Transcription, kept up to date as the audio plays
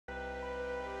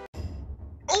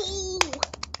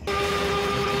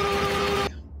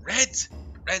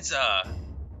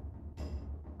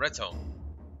Red's home.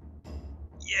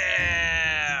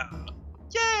 Yeah!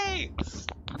 Yay!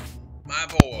 My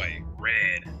boy,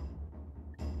 Red.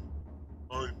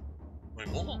 I'm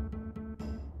home.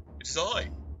 It's I,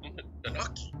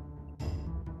 Nanaki.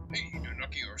 Hey,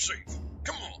 Nanaki are safe.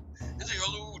 Come on, and say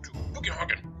hello to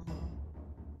Boogie-Hoggin.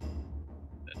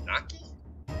 Nanaki?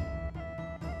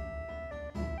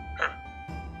 Huh.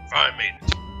 Fine, made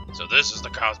it. So this is the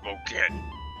Cosmo Kid.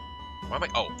 Why am I?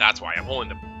 Oh, that's why I'm holding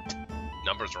the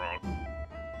numbers wrong.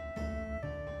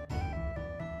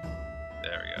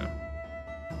 There we go.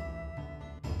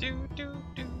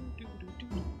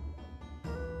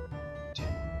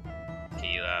 Can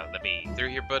you let me through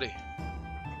here, buddy?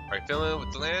 Are you feeling it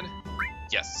with the land?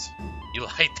 Yes. You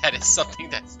light that is something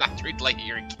that's not treated like a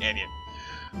urine canyon.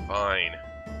 Fine.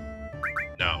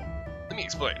 Now, let me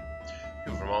explain.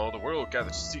 People from all over the world gather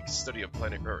to seek the study of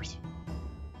planet Earth.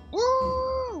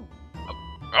 Woo!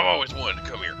 I've always wanted to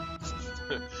come here.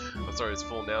 I'm sorry, it's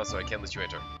full now, so I can't let you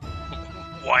enter.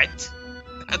 What?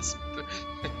 That's...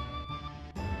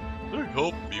 They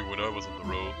helped me when I was on the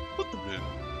road. Let them in.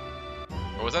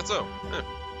 Oh, was that so?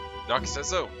 Naki says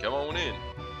so. Come on in.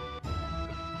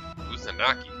 Who's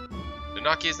Nanaki?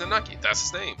 Nanaki is Nanaki. That's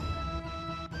his name.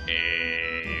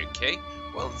 Okay.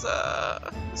 Well,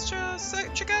 let's just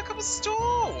check out a couple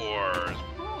stores.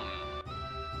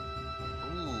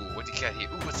 Ooh, what do you got here?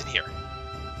 Ooh, what's in here?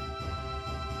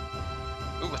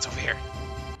 Ooh, what's over here?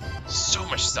 So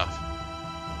much stuff.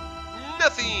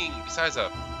 Nothing besides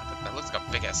that looks like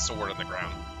a big ass sword on the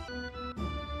ground.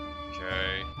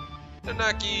 Okay.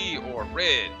 Nanaki or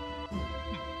Red.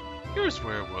 Here's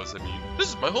where I was. I mean, this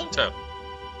is my hometown.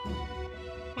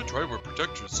 My tribe were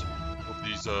protectors of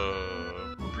these,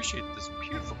 who appreciate this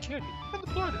beautiful canyon and the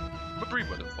planet. My brave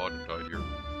mother father died here,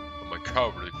 but my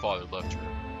cowardly father left her.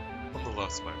 I'm the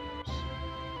last survivors.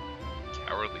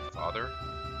 Cowardly father?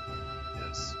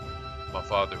 Yes. My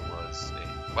father was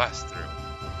a blast through.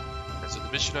 And so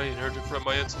the mission I inherited from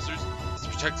my ancestors is to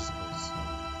protect this place.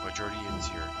 My journey ends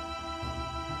here.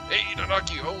 Hey,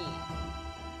 Nanaki, home!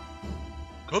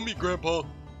 Come meet Grandpa.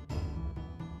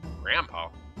 Grandpa?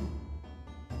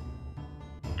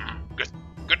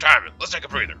 Good timing. Let's take a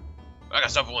breather. I got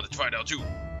stuff I wanted to find out too.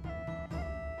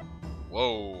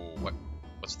 Whoa,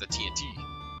 what's the TNT?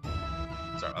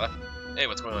 Sorry about that. Hey,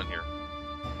 what's going on here?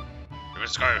 If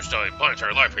this guy was studying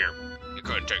planetary life here, you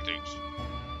couldn't take things.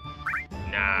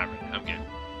 Nah, I'm good.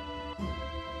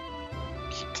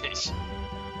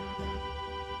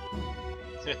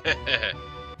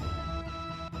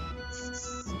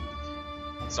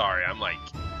 Sorry, I'm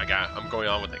going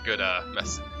on with the good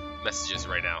messages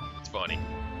right now. It's funny.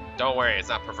 Don't worry, it's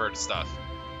not perverted stuff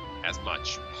as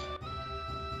much.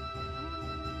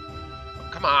 Oh,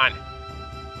 come on.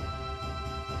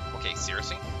 Okay,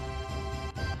 seriously?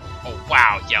 Oh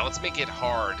wow, yeah, let's make it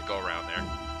hard to go around there.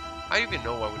 I don't even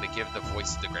know I'm gonna give the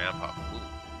voice to the grandpa. Ooh,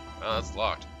 oh, that's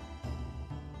locked.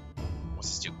 What's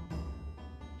this do?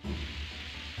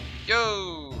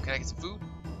 Yo, can I get some food?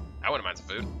 I wouldn't mind some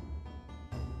food.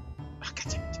 Oh, God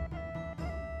damn it.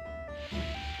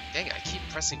 Dang it, I keep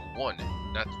pressing 1,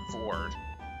 not forward.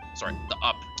 Sorry, the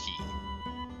up key.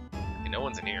 Okay, no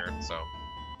one's in here, so...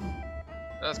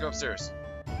 Now let's go upstairs.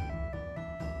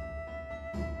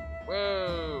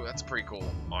 Whoa, that's pretty cool.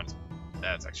 Honestly,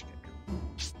 that's actually kind of cool.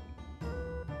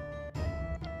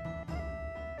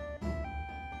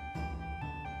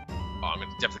 Oh, I'm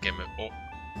gonna definitely get him. Oh.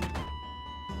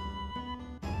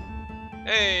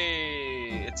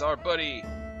 Hey, it's our buddy.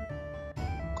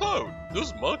 Cloud, this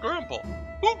is my grandpa.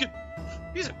 Hogan.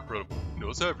 He's incredible. He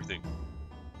knows everything.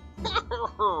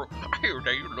 I hear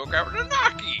that you look out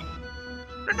Nanaki.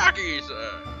 Nanaki is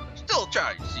still a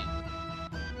child, you see.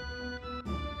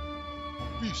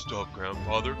 Please stop,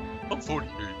 grandfather. I'm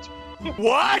 48.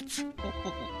 What?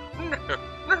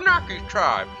 Nanaki's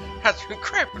tribe has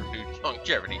incredible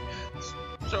longevity.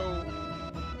 So,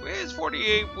 his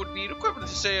 48 would be equivalent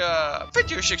to, say,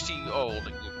 50 or 60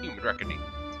 old human reckoning.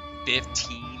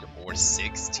 15 or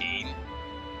 16?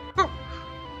 Huh.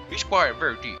 He's quiet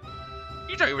very deep.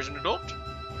 You thought he was an adult?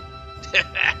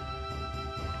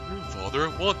 Grandfather, I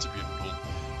want to be an adult.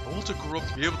 I want to grow up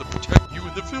to be able to protect you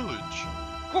in the village.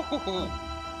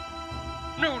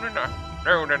 No, Nanaki.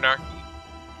 No, Nanaki.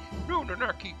 No,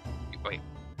 Nanaki. Wait.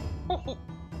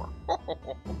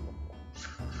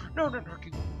 No,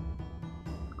 Nanaki.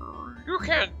 You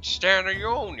can't stand on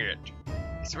your own yet.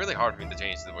 It's really hard for me to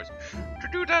change the voice. To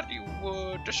do that, he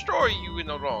would destroy you in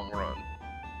the long run.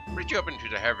 Reach up into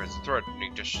the heavens,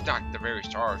 threatening to stack the very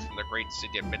stars from the great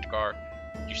city of Midgar.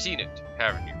 You've seen it,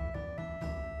 haven't you?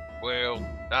 Well,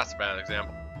 that's a bad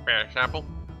example. Bad example.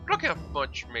 Look how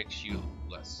much makes you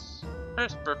less.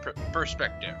 That's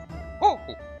perspective. Oh!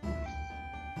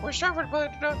 When it's time for the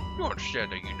planet to die, you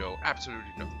understand that you know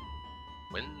absolutely nothing.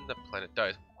 When the planet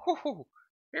dies,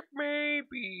 it may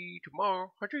be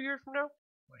tomorrow, 100 years from now.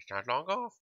 It's not long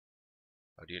off.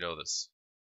 How do you know this?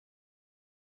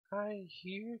 I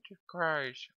hear the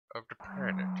cries of the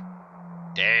planet.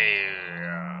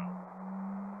 Damn.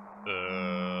 I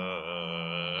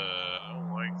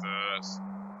don't like this.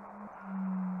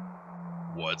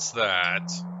 What's that?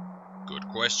 Good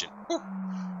question.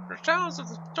 The sounds of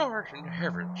the stars in the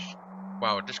heavens.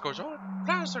 While this goes on,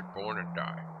 planets are born and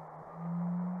die.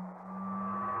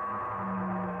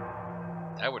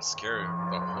 That would scare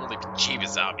the holy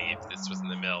bejeebus out of me if this was in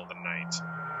the middle of the night.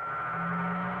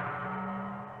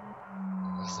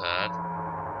 What's that?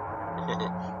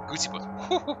 Goosey Bumps.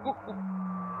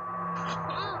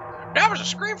 That was a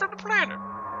scream from the planet.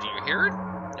 Do you hear it?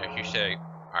 As you say,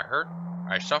 I hurt,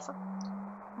 I suffer.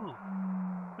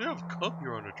 They have come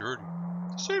here on a journey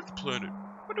to save the planet.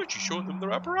 Why don't you show them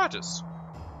their apparatus?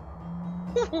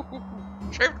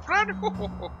 Save the planet?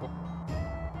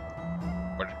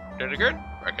 But then again,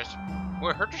 I guess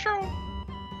we'll hurt the show.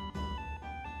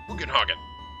 Who can hog it?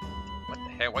 What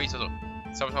the hell? Why are you so low?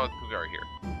 Somehow we are here.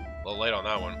 A little late on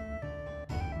that one.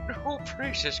 The whole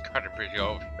place has got a pretty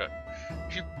old.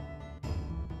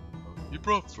 You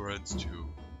brought friends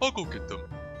too. I'll go get them.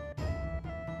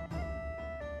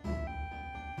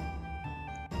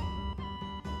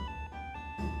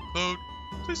 Cloud,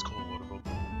 please call one of them.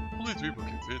 Only 3 will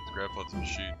can fit in the grandfather's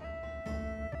machine.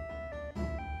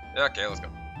 Yeah, okay, let's go.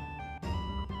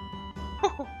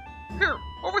 Here,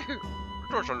 over here. The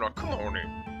door's unlocked. Come on in.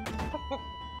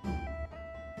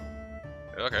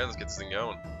 Okay, let's get this thing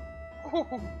going.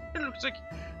 It looks like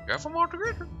you have them all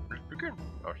together. Let's begin.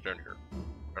 I'll stand here.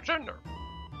 I'll stand there.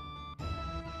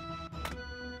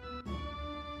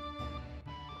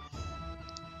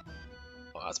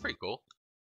 Well, that's pretty cool.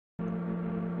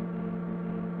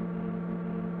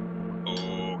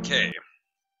 Okay.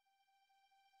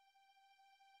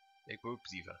 Big Boop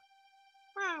Ziva.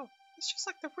 Wow, it's just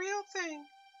like the real thing.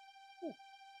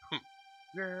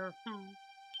 Yeah,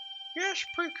 yes,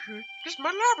 pretty good. This is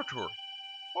my laboratory.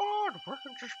 Oh, the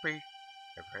workings of space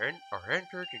are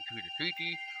entered into the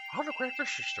 3D holographic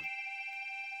system.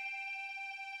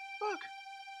 Look,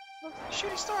 a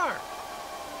shooting star.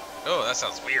 Oh, that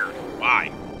sounds weird.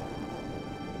 Why?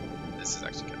 This is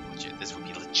actually kind of legit. This would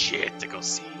be legit to go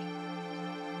see.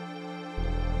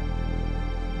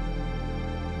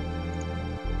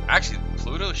 Actually,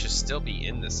 Pluto should still be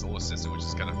in this solar system, which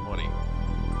is kind of funny.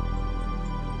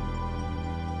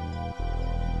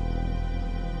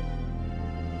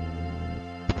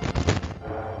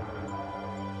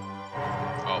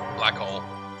 Oh, black hole.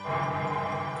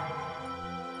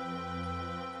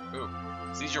 Ooh,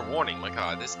 seize your warning. My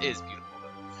God, this is beautiful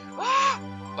though. Ah,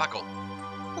 black hole.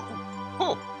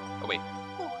 Oh, wait.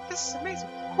 Oh, this is amazing.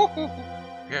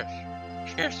 Yes,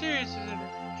 yes, it is, isn't it?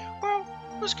 Well,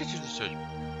 let's get to the surgery.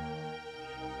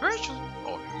 Eventually,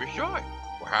 all humans die.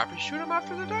 What happens to them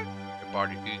after they die? The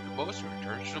body decomposes and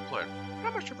returns to the planet.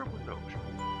 Not much everyone knows.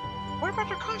 What about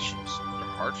their conscience,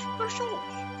 their hearts, their souls?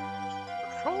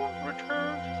 The soul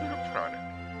returns to the planet.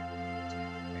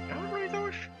 And not only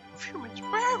those of humans,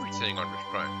 but everything on this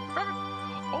planet. In fact,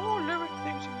 all living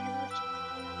things in the universe.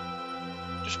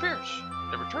 The spirits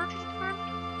that return to the planet,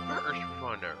 murders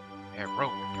on there, and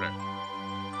roam the planet.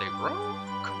 They roam,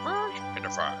 converge, and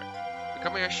divide,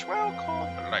 becoming a swell called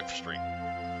a life stream.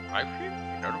 Life stream,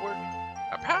 in other words,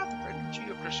 a path of energy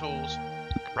of the souls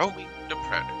roaming the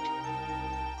planet.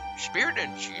 Spirit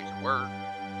energy is a word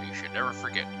that you should never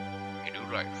forget. A new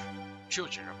life,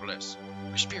 children of bliss,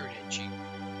 with spirit energy,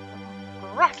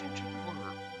 right into the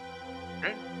world.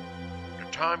 Then, the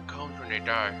time comes when they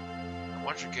die, and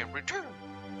once again return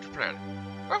to the planet.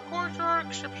 Of course, there are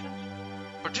exceptions,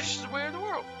 but this is the way of the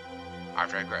world. I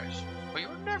digress, but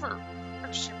you'll never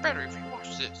understand better if you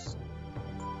watch this.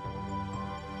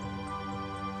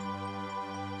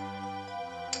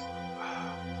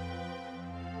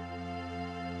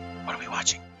 What are we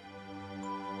watching?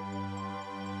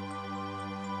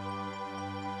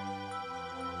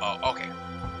 Oh, okay.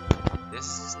 This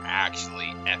is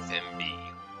actually FMB.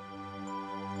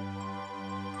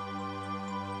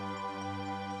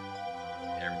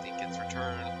 Everything gets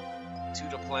returned to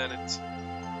the planet.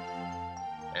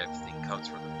 Everything comes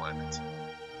from the planet.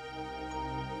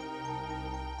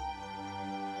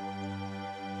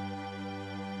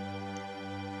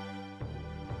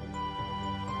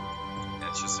 And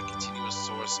it's just a continuous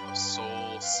source of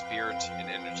soul, spirit, and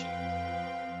energy.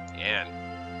 And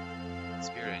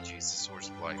spirit energy is the source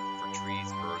of life for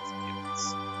trees, birds, and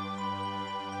humans.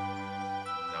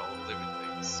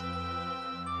 species.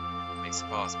 It makes it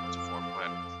possible to form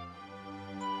planets.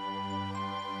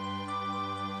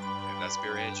 And that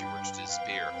spear energy were to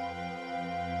disappear.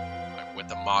 Like what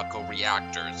the Mako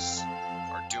reactors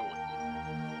are doing.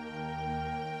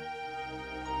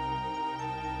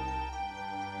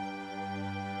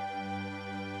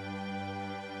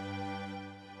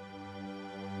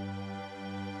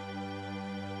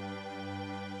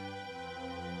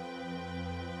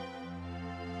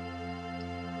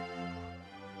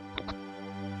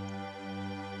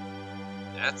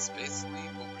 That's basically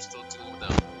what we're still doing with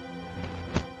them.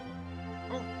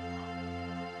 Oh,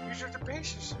 these are the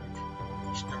bases.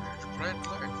 Started to plant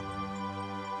life.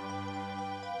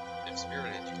 If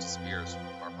spirit energy disappears,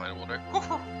 our planet will die.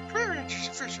 Spirit energy is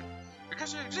sufficient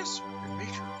because it exists in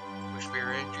nature. When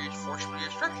spirit energy is forcibly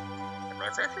extracted and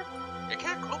manufactured, it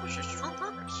can't accomplish its true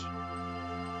purpose.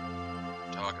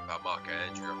 Talk about Maka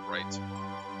energy, right?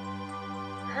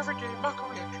 Everyday Mako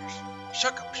reactors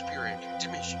suck up spirit energy,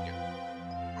 diminishing it.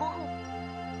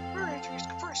 Spirit energy is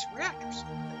compressed in reactors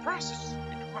and processed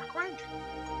into Mako energy.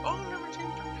 All limited to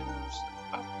fused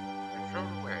up and thrown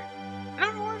away. In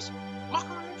other words,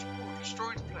 Mako energy will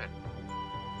destroy the planet.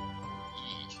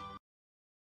 Eek.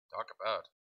 Talk about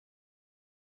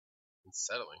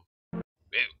unsettling.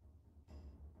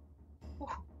 Ew.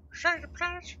 Study the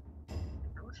planets.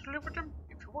 You want to live with them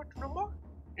if you want to know more,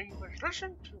 then you must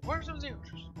listen to the words of the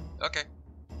elders. Okay.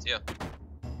 See ya.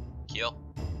 Keel.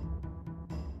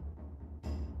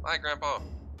 Bye, Grandpa.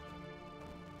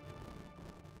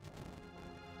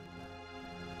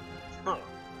 I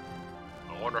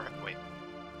wonder. Wait.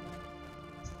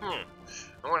 I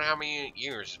wonder how many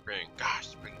years it's been. Gosh,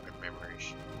 it's bringing good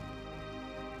memories.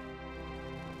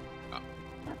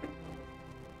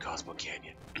 Cosmo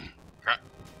Canyon.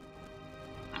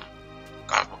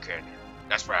 Cosmo Canyon.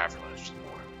 That's where Avalanche is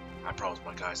born. I promised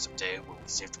my guys someday when we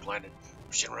save the planet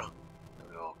from Shinra, that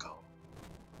we all come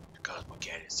to Cosmo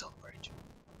Canyon to celebrate.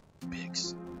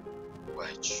 Biggs,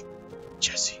 Wedge,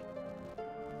 Jesse.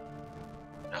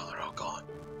 Now they're all gone.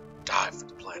 Die for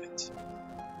the planet.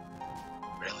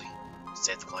 Really?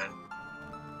 Save the planet?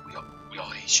 We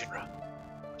all hate Shinra.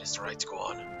 But it's the right to go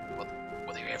on.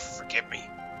 Will they ever forgive me?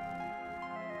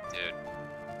 Dude.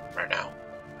 Right now,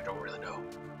 I don't really know.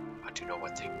 I do know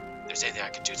one thing. If there's anything I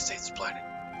can do to save this planet,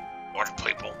 or the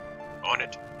people on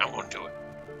it, I'm gonna do it.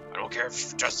 I don't care if it's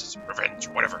for justice, revenge,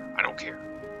 whatever. I don't care.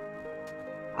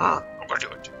 I'm gonna do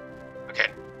it.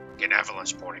 Again, get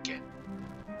Avalanche born again.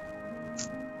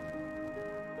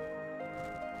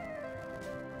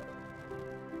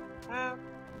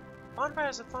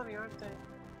 Bonfires are funny, aren't they?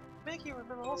 Make you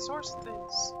remember all sorts of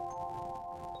things.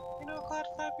 You know Cloud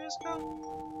 5 years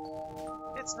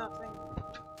ago? It's nothing.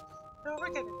 No, I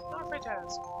get it. Not afraid to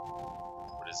ask.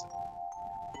 What is it?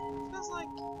 Feels like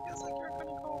you're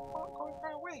going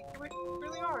far away. You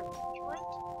really are. You right?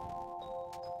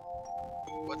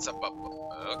 What's up, up?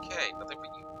 Okay, nothing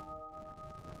but you.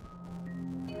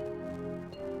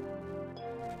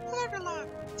 Hello, everyone.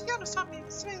 Tiano's taught me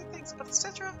so many things about the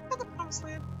Cetra and the Promised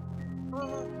Land.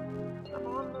 I'm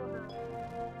all alone now.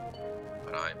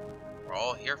 But we're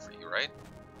all here for you, right?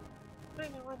 I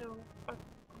know, but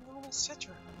I'm the only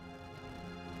Cetra.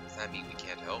 Does that mean we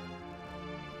can't help?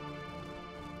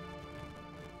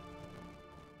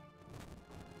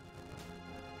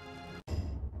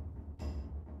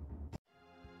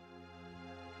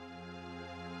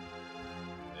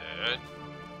 And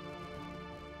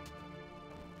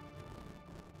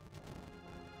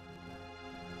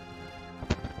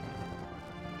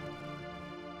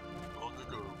Long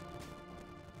ago.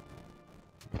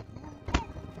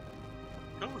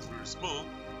 That was very small.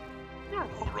 You're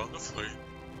all around the flame.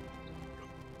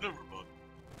 Never mind.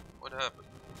 what happened?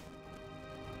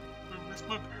 I miss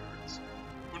my parents.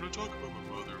 When I talk about my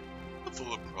mother, I'm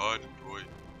full of pride and joy.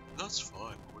 And that's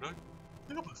fine, but when I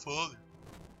think of my father,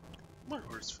 my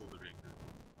heart's full of anger.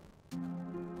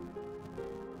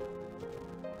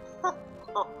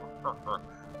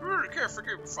 You really can't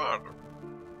forgive your father.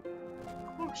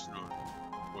 Of course not.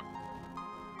 What?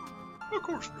 Of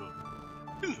course not.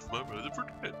 He left my brother for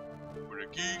dead. When a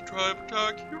geek tribe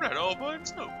attacked, he ran all by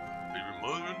himself, leaving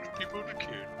mother and the people to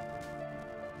kid.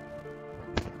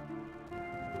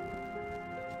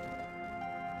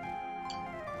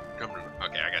 Come to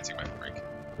okay, I gotta take my break.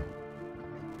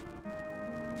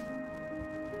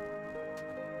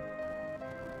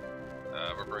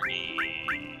 We're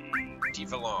bringing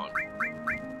Diva along.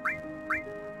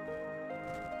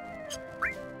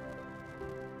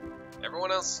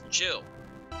 Everyone else, chill.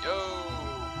 Yo,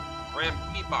 Grand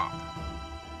Bebop.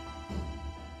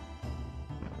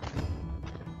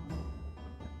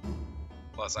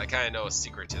 Plus, I kinda know a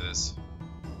secret to this.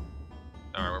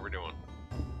 Alright, what we're doing?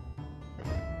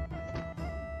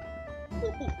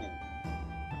 Ooh.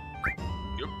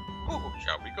 Yep. Oh,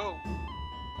 shall we go?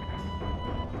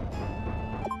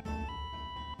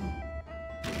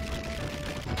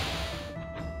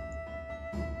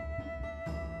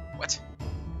 What?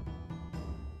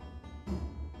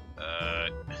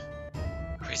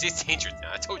 Crazy dangerous.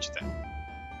 I told you that.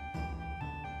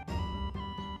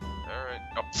 Alright.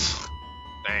 Oh, pfft.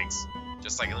 Thanks.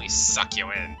 Just like, let me suck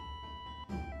you in.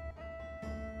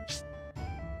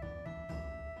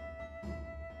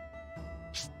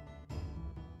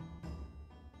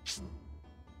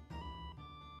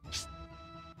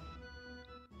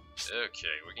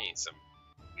 Okay, we're getting some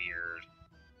weird...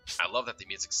 I love that the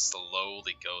music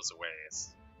slowly goes away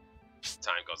as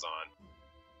time goes on.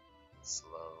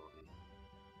 Slowly,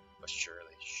 but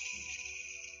surely.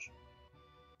 Shh.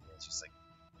 And it's just like,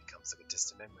 becomes like a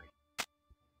distant memory.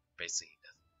 Basically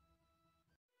nothing.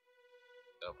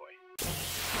 Oh boy.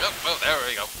 Oh, there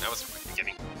we go. That was a quick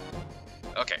beginning.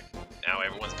 Okay, now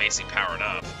everyone's basically powered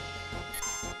up.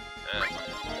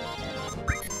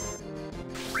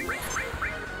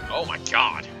 Oh my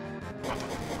god!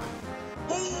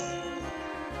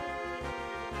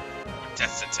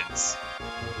 Death sentence.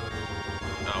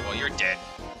 Oh, well, you're dead.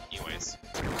 Anyways.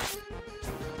 There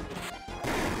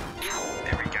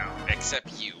we go.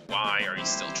 Except you. Why are you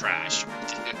still trash?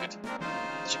 Dude.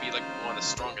 Should be like one of the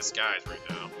strongest guys right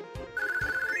now.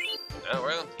 Oh,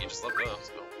 well, you just love those.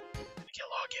 So. Kill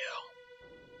all Gil.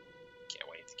 Can't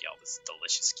wait to get all this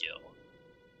delicious Gil.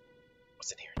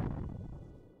 What's in here?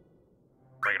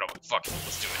 Bring it over. Fuck it.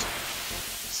 Let's do it.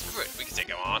 Screw it. We can take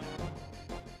him on.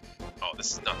 Oh,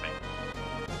 this is nothing.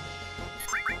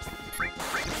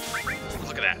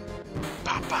 Look at that.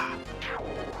 Ba ba.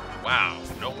 Wow.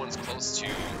 No one's close to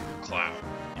Cloud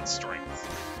in strength.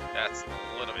 That's a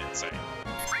little bit insane.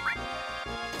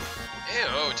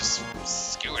 Ew, just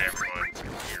skew at everyone.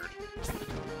 Weird.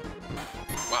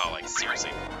 Wow, like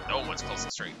seriously, no one's close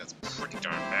to strength. That's pretty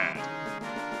darn bad.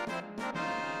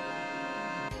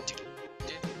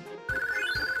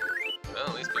 Well,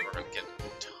 at least people are gonna get a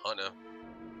ton of...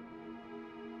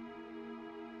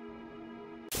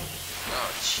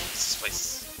 Oh, jeez, this place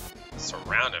is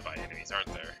surrounded by enemies,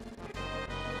 aren't there?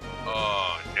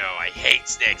 Oh, no, I hate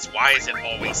snakes. Why is it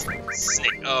always snake?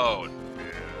 Oh, no.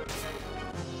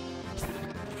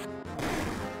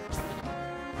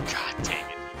 God dang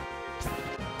it.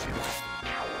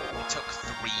 It took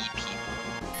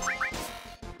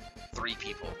 3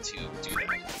 people to do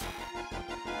that.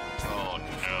 Oh,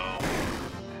 no.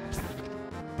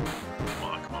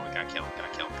 Come on, we gotta kill him, gotta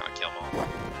kill him all.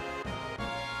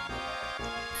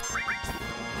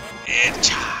 And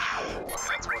cha! Okay,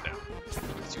 that's 1 down.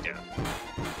 That's 2 down.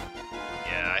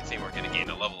 Yeah, I think we're gonna gain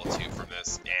a level of 2 from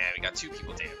this. And we got 2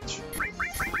 people damage.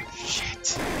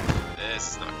 Shit.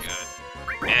 This is not good.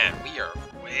 Man, we are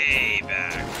way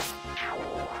back.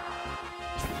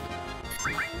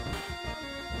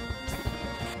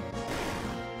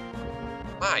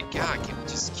 My god, can we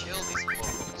just kill these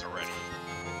mofos already?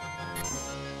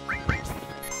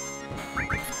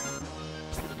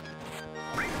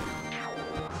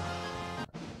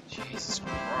 Jesus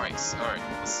Christ. Alright,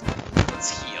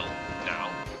 let's heal now.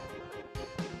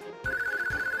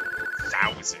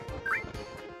 1,000.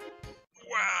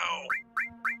 Wow.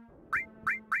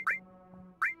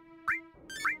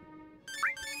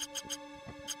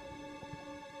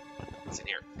 What's in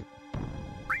here?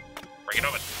 Bring it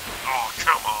over. Oh,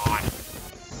 come on.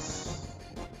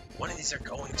 One of these are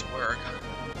going to work.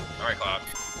 Alright, Cloud.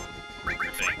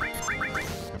 Good thing.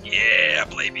 Yeah,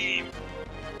 Blade Beam.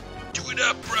 Do it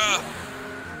up, bruh!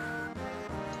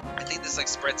 I think this like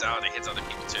spreads out and it hits other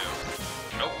people too.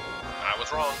 Nope, I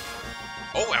was wrong.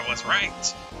 Oh, I was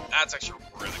right! That's actually a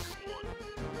really cool one.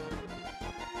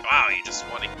 Wow, you just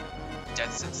want to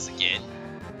death sentence again?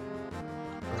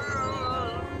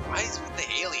 Why is it with the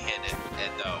alien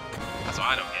head though? That's what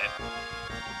I don't get.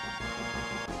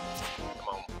 Come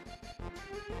on.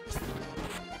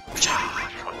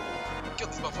 Come on. Kill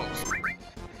these mofos.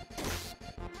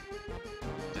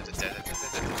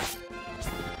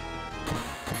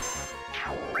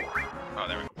 Oh,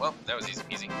 there we go. Well, that was easy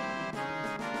peasy.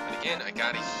 But again, I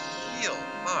gotta heal.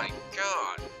 My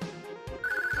god.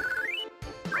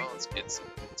 Well, it's good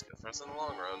for us in the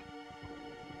long run.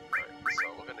 Alright,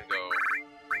 so we're gonna go...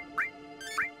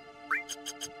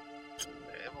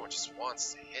 Everyone just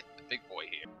wants to hit the big boy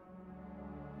here.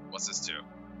 What's this do?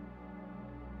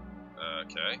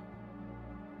 Okay.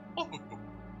 Oh,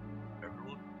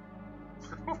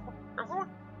 everyone,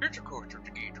 here's your coaster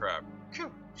to get trap.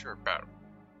 Sure, battle.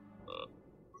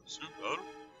 Battle?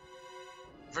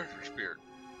 Very spirit.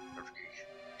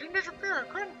 didn't disappear. I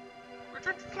couldn't.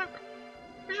 Return to flavor.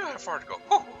 We don't have far to go.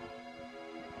 Whew.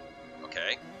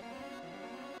 Okay.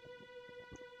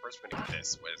 First we need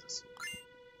this. What is this?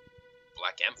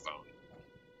 Black M phone.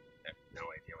 I have no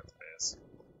idea what that is.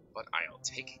 But I'll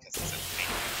take it because it's a thing.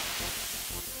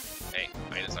 Hey,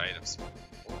 minus items.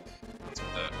 Ooh, what's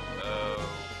with the...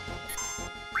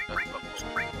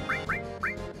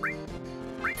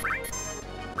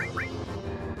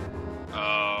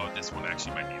 Oh, this one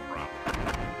actually might be a problem.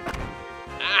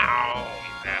 Ow,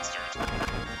 you bastard.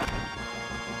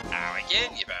 Ow,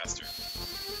 again, you bastard.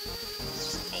 It's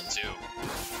just full 2.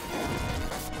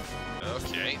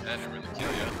 Okay, that didn't really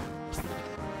kill you.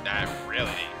 That really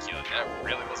didn't kill you. That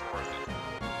really wasn't worth it.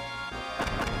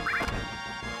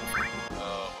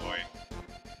 Oh boy.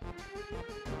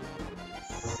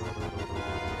 This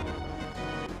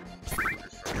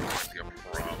might be a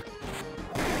problem.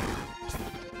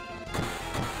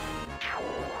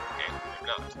 Okay, maybe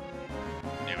not.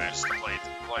 Maybe I just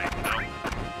played, you know?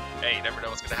 Hey, you never know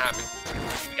what's gonna happen.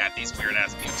 We got these weird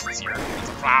ass mutants here. That's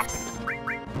a problem.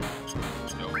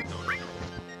 No.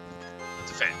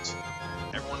 Defend.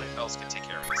 Everyone else can take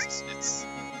care of this. It's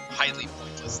highly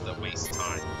pointless to waste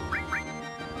time.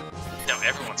 No,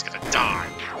 everyone's gonna die.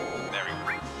 There we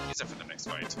go. Except for the next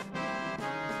fight.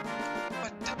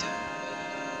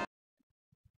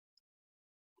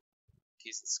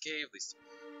 Keys and escape, at least.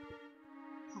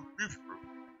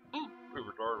 We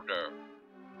were dark there.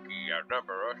 He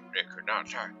outnumbered us, they could not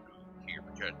attack here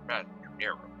because that's too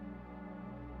narrow.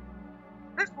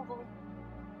 Let's move on.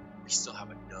 We still have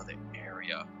another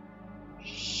area.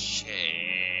 Shit.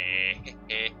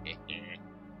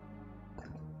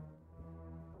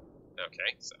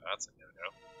 Okay, so that's a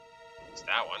no-no. It's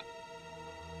that one.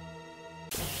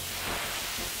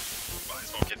 Might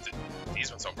as well get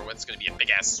these ones over with. It's gonna be a big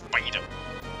ass spider.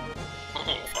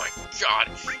 Oh my god.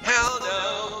 Hell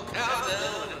no.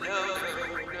 No.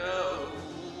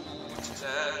 To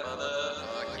that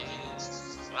motherfucking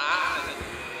spider.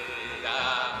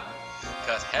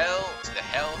 Cause hell to the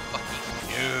hell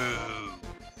fucking no.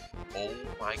 Oh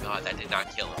my god, that did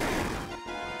not kill him.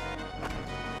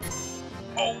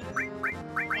 Oh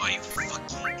my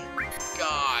fucking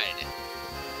god.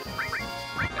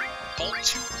 Bolt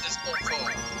 2 this mofo.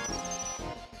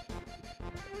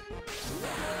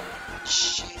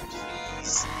 Shit,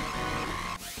 please.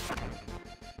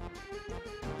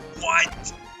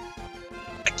 What?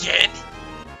 Again?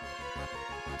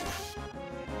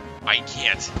 I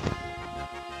can't.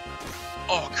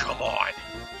 Oh, come on.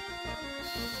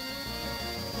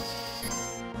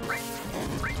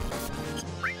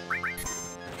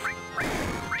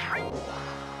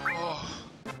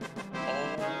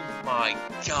 Oh my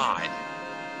god.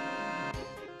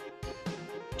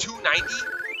 290?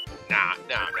 Nah,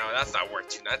 that's not worth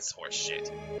 2. That's horse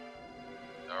shit.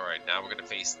 Alright, now we're gonna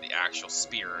face the actual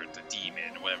spirit, the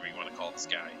demon, whatever you want to call this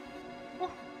guy.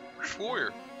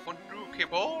 Warrior, want to do a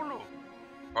cabal?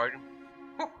 Fight him.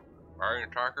 Iron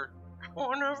attacker.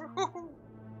 Whatever.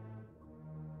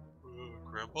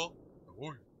 Grandpa?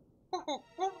 Boy.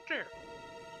 Over there.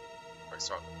 Alright,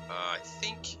 so I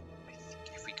think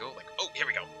if we go like, oh, here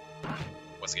we go.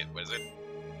 What is it?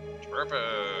 Turbo.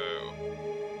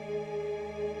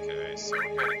 Okay, so we're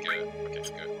kinda good.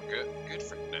 Okay, we're good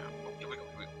for now. Oh, here we go.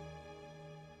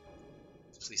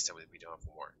 Please tell me we don't have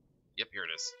more. Yep, here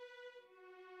it is.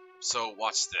 So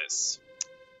watch this.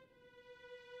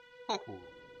 Oh.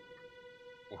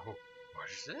 What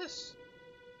is this?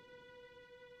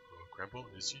 Grandpa,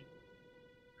 is he?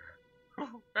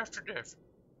 After death.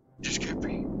 Just can't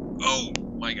be. Oh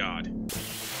my god.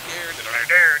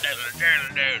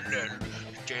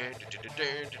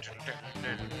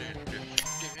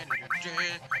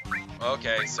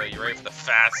 Okay, so you ready for the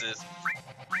fastest?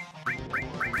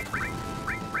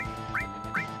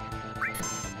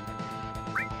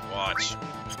 Watch.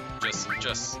 Just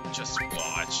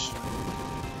watch.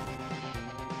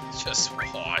 Just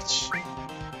watch.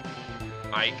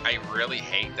 I really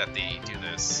hate that they do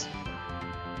this.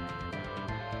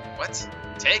 What?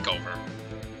 Takeover?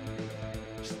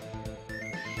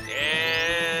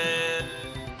 And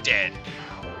dead.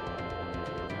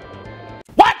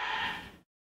 What?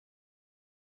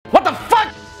 What the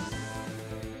fuck?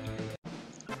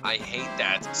 I hate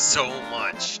that so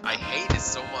much. I hate it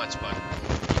so much, but you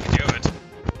can do it.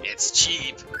 It's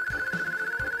cheap. Am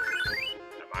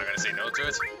I gonna say no to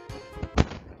it?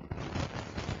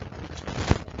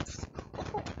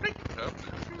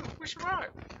 We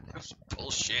survived. It was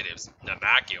bullshit. It was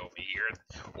Nanaki over here,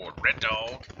 or Red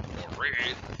Dog, or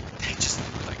Red. They just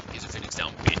like, he's a Phoenix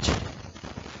down bitch.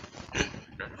 Nanaki,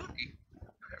 I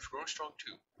have grown strong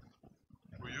too.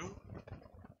 Will you?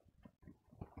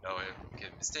 Oh, I'm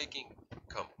getting mistaken.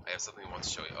 Come, I have something I want to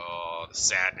show you. Oh, the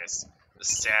sadness. The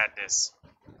sadness.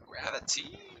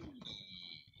 Gravity.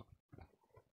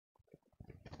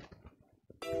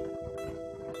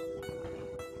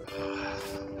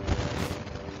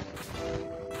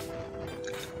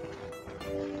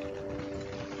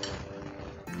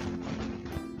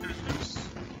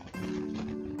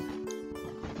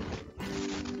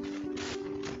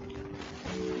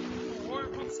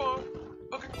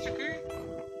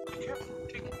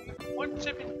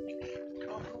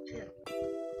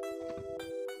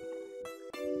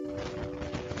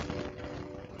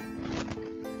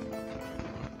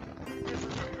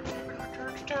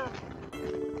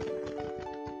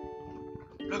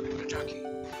 Look at the jockey.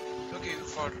 Look even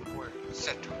farther north.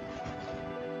 Center.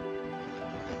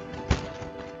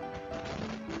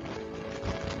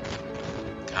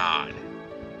 God.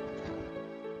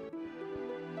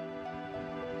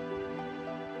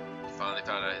 He finally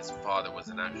found out his father was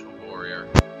an actual warrior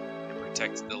and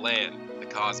protected the land, the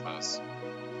cosmos,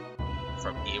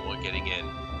 from evil getting in.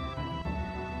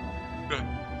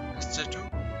 Center.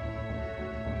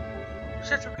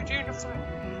 Center continued to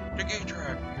fight the gay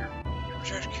tribe here in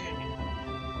Recess Canyon.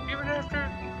 Even after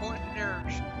the poison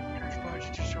arrows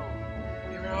transported his soul,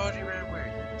 even as he ran away,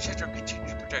 Center continued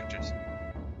to protect us.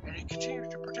 And he continues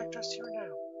to protect us here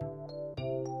now.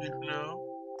 You know?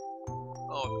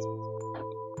 Oh,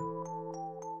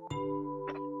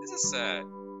 this is sad.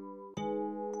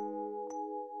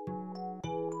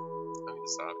 I'm gonna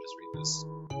stop, just read this.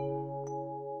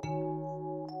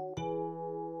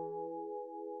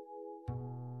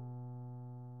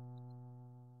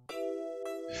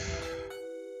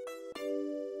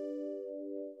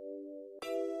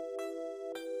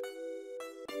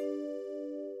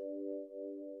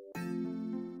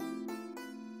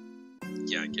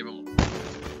 Yeah, give him.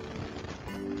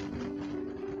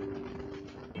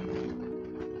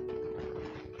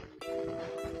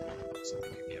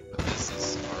 Something could get, but this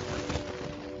is artwork.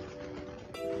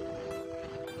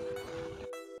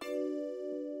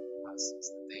 Says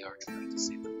that they are trying to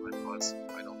save the planet once.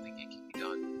 I don't think it can be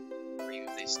done. Or even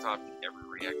if they stopped every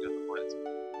reactor on the planet,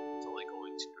 it's only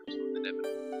going to result in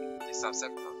inevitable. If they stop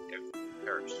Sephiroth, everything will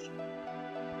perish.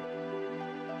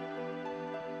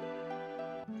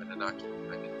 But Anaki,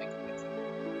 I can think of anything.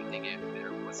 Anything if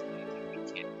there wasn't anything we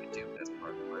can't even do as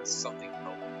part of the plan. Something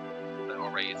help that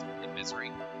already is in misery.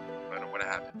 No matter what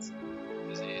happens,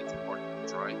 it's important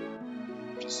to try.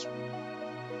 Just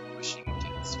wishing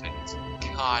against fate.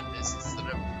 God, this is the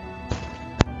number.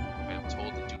 I am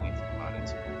told to do anything about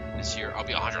it. This year, I'll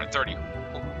be 130.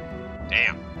 Oh,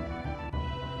 damn.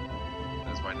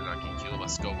 That's why Nanaki Kilo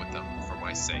must go with them for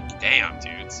my sake. Damn,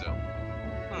 dude. So,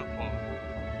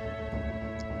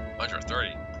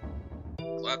 130.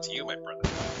 Glad to you, my brother.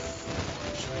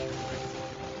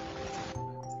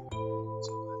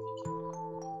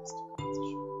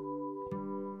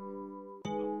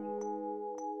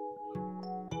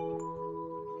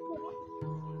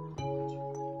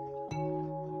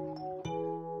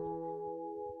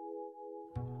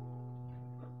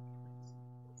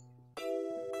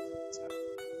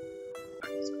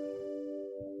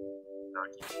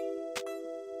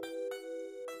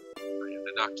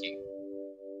 Naki,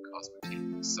 Cosmic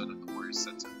King, son of the warrior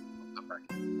center. I'm back.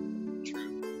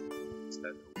 True.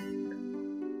 Instead.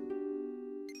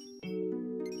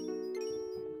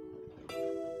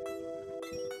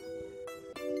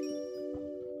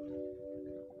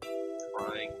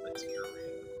 Crying material.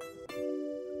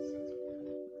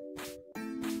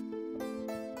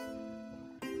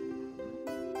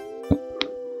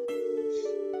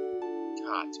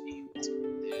 God,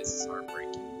 this is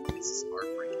heartbreaking. This is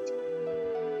heartbreaking.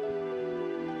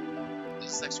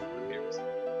 This is actually one appears.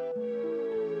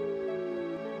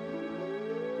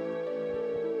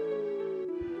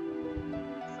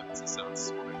 This sounds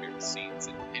one of my favorite scenes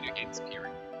in video games,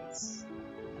 period.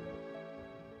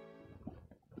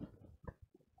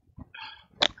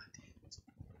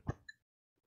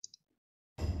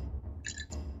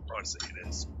 Honestly, it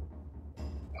is.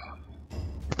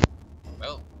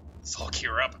 Well, let's all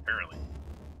gear up, apparently.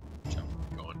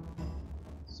 Going.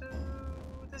 So,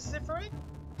 this is it for it?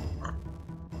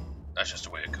 That's just the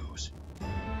way it goes.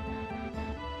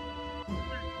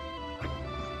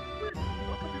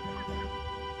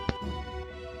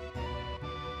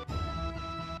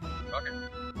 Okay.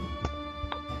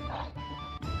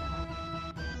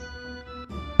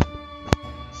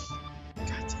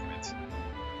 God damn it.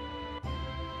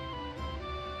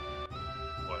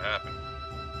 What happened?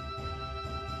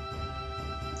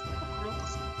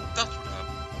 That's what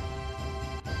happened.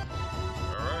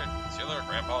 Alright, see you later,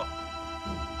 Grandpa.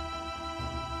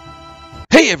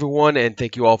 Hey Hey everyone, and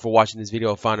thank you all for watching this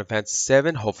video of Final Fantasy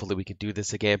VII. Hopefully we can do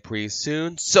this again pretty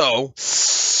soon. So,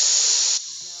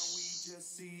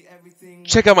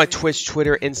 check out my Twitch,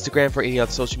 Twitter, Instagram for any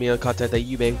other social media content that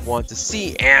you may want to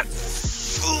see. And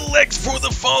flex for the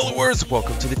followers.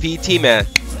 Welcome to the PT, man.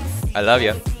 I love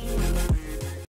ya.